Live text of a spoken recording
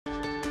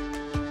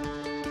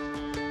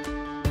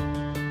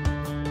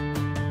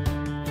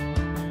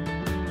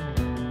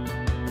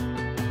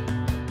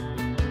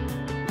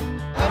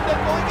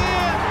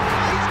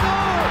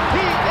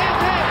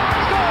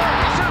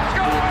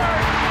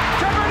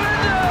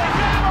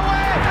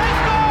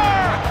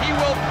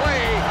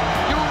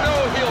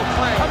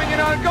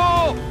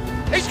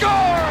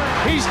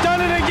scored! He's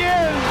done it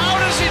again! How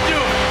does he do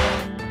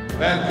it?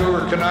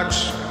 Vancouver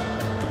Canucks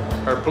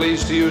are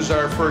pleased to use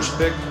our first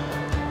pick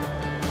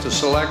to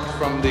select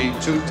from the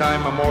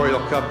two-time Memorial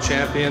Cup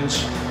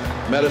champions,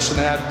 Medicine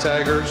Hat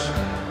Tigers,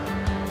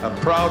 a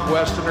proud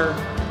Westerner,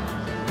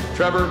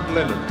 Trevor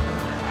Linden.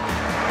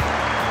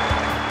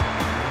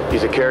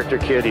 He's a character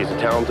kid, he's a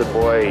talented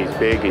boy, he's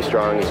big, he's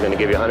strong, he's going to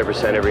give you 100%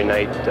 every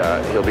night.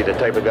 He'll be the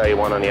type of guy you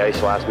want on the ice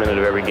last minute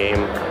of every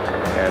game.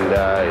 And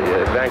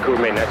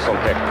Vancouver made an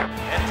excellent pick.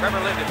 And Trevor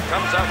Linden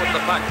comes out with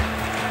the puck.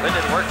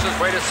 Linden works his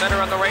way to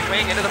center on the right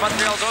wing into the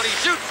Montreal zone. He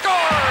shoots,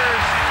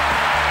 scores!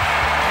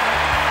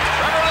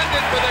 Trevor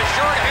Linden with a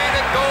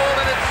short-handed goal,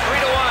 and it's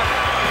 3-1.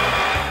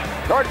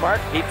 Nordmark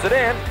keeps it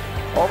in.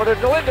 Over to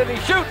Linden, he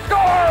shoots,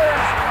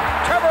 scores!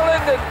 Trevor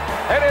Linden,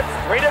 and it's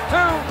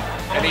 3-2.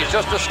 And he's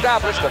just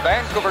established the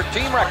Vancouver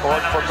team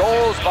record for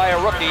goals by a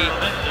rookie.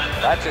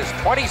 That's his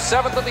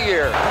 27th of the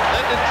year.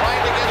 Linden trying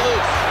to get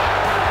loose.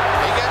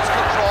 He gets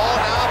control.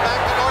 Now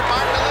back to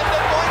Nordmark to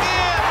Linden going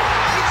in.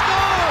 He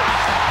scores!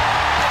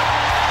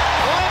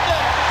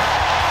 Linden.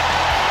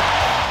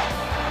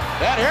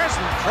 And here's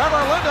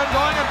Trevor Linden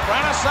going in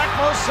front of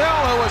Sekmo-Sil,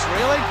 who was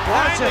really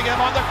grinding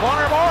him on the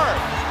corner board.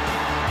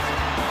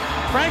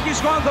 Frankie's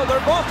gone, though.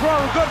 They're both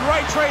throwing good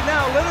rights right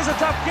now. Linden's a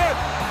tough kid.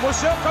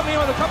 Mosil coming in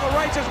with a couple of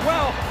rights as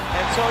well.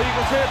 And so you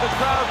can see that the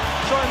crowd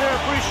showing their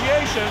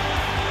appreciation.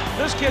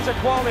 This kid's a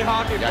quality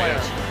hockey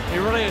player. He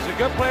really is a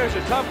good player. He's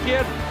a tough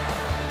kid.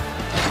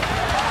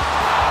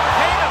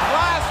 Pane of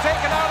glass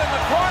taken out in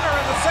the corner,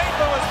 and the St.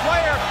 Louis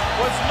player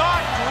was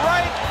knocked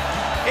right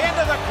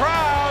into the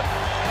crowd.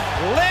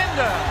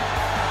 Linden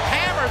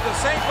hammered the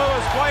St.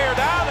 Louis player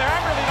down there.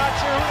 I'm really not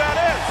sure who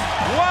that is.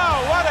 Wow,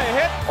 what a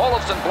hit.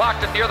 Olofsson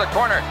blocked it near the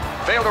corner.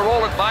 Failed to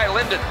roll it by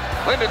Linden.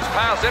 Linden's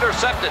pass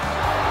intercepted.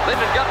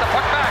 Linden got the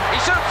puck back. He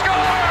shoots,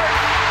 scores!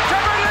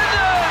 Trevor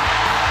Linden!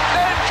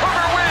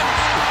 Vancouver wins.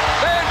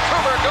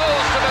 Vancouver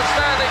goes to the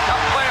Stanley Cup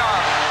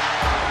playoff.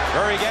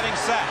 Murray getting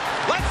set.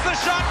 Lets the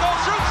shot go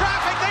through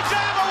traffic. They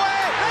jam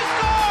away. They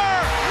score!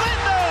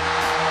 Linden!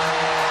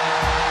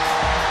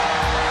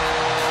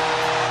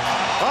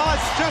 Well,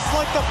 it's just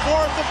like the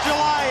 4th of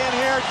July in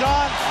here,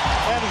 Don.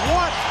 And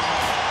what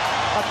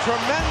a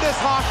tremendous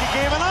hockey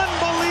game. An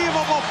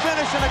unbelievable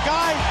finish, and a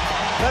guy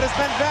that has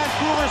been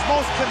Vancouver's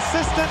most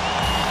consistent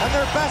and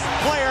their best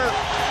player.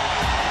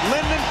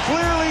 Linden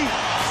clearly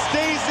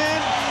stays in,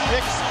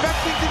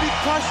 expecting to be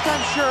crushed,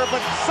 I'm sure,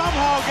 but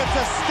somehow gets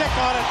a stick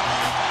on it.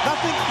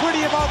 Nothing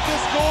pretty about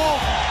this goal.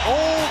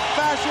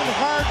 Old-fashioned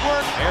hard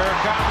work. Here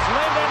comes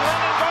Linden.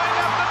 Linden going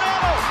up the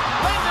middle.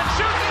 Linden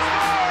shoots, he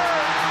scores!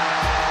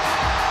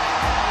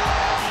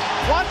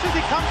 Watch as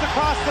he comes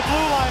across the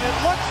blue line and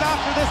looks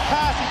after this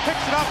pass. He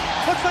picks it up.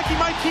 Looks like he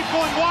might keep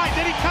going wide.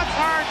 Then he cuts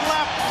hard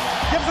left.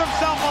 Gives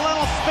himself a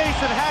little space,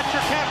 and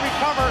Hatcher can't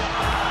recover.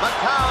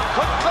 McCown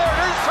couldn't clear it.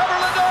 Here's Trevor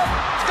Linden.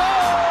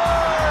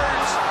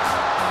 Scores!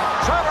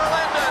 Trevor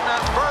Linden,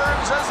 and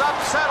Burns is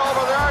upset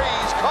over there.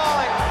 He's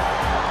calling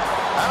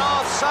an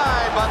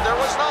offside, but there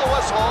was no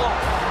whistle.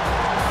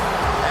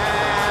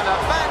 And a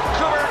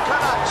Vancouver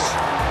Canucks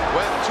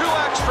with 2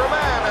 extra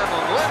men, and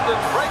Linden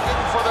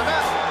breaking for the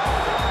net.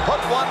 Put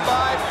one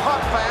by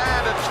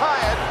Potvin to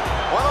tie it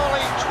with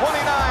only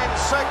 29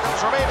 seconds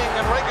remaining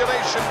in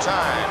regulation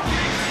time.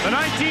 The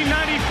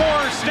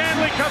 1994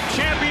 Stanley Cup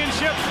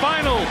Championship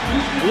Final.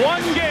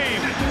 One game.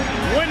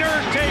 Winner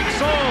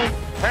takes all.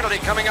 Penalty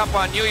coming up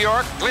on New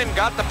York. Glynn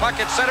got the puck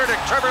at center to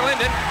Trevor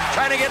Linden.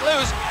 Trying to get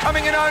loose.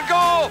 Coming in on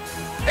goal.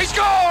 He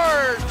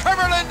scores!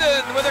 Trevor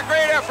Linden with a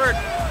great effort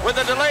with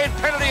a delayed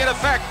penalty in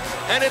effect.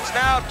 And it's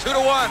now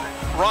 2-1.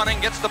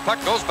 Ronning gets the puck,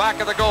 goes back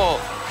of the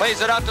goal. Plays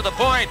it out to the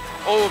point.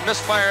 Oh,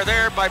 misfire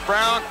there by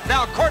Brown.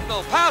 Now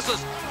Courtnall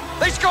passes.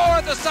 They score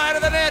at the side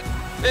of the net.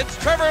 It's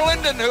Trevor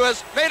Linden who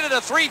has made it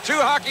a 3-2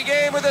 hockey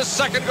game with his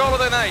second goal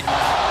of the night.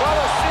 What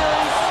a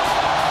series.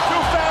 2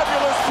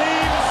 fabulous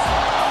teams.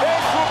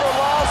 Vancouver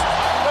lost,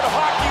 but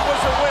hockey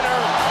was a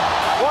winner.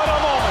 What a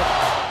moment.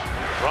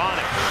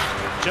 Ronning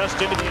just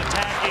into the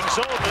attacking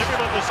zone, but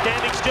everyone was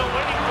standing still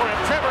waiting for him.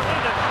 Trevor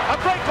Linden, a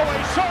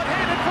breakaway,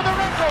 short-handed for the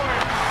Red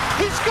Wings.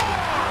 He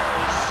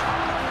scores!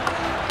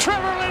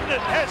 Trevor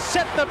Linden has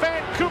set the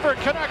Vancouver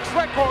Canucks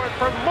record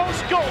for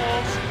most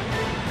goals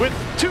with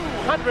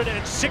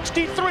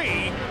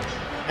 263.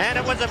 And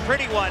it was a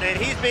pretty one, and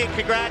he's being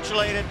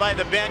congratulated by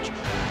the bench.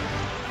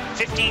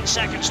 15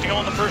 seconds to go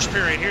in the first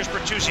period. Here's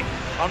Bertuzzi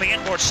on the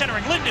inboard,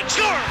 centering. Linden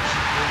scores!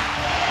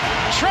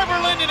 Trevor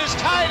Linden has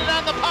tied it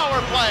on the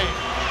power play.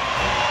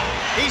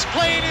 He's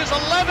played his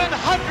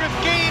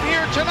 1100th game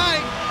here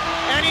tonight,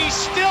 and he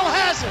still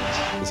hasn't.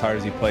 As hard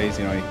as he plays,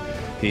 you know,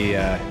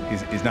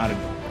 he's not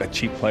a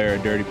cheap player, a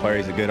dirty player.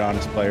 He's a good,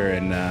 honest player,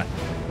 and a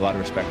lot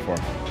of respect for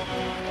him.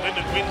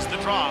 Linden wins the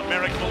draw.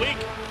 Merrick Malik.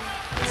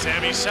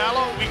 Sammy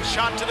Salo, weak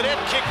shot to the net,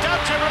 kicked out.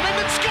 Trevor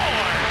Linden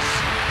scores!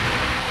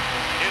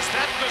 Is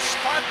that the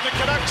spark the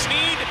Canucks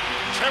need?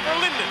 Trevor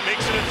Linden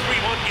makes it a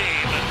 3-1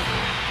 game.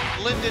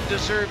 Linden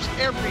deserves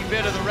every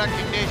bit of the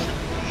recognition.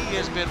 He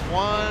has been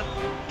one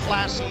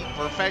classy,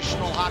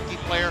 professional hockey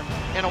player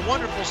and a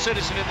wonderful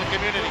citizen in the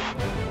community.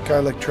 A guy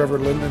like Trevor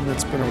Linden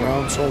that's been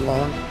around so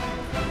long,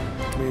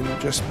 I mean,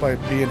 just by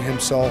being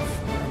himself,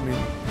 I mean,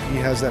 he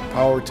has that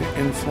power to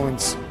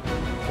influence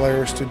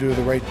players to do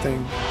the right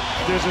thing.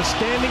 There's a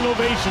standing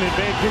ovation in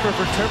Vancouver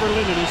for Trevor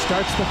Linden, who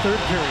starts the third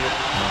period.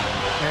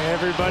 And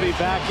everybody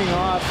backing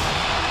off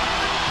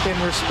in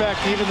respect,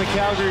 even the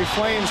Calgary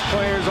Flames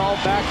players all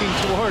backing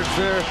towards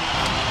their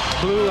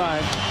blue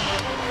line.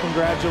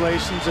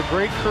 Congratulations, a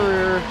great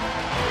career.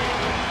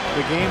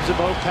 The game's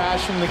about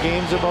passion, the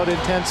game's about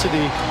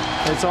intensity.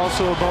 It's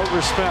also about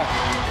respect.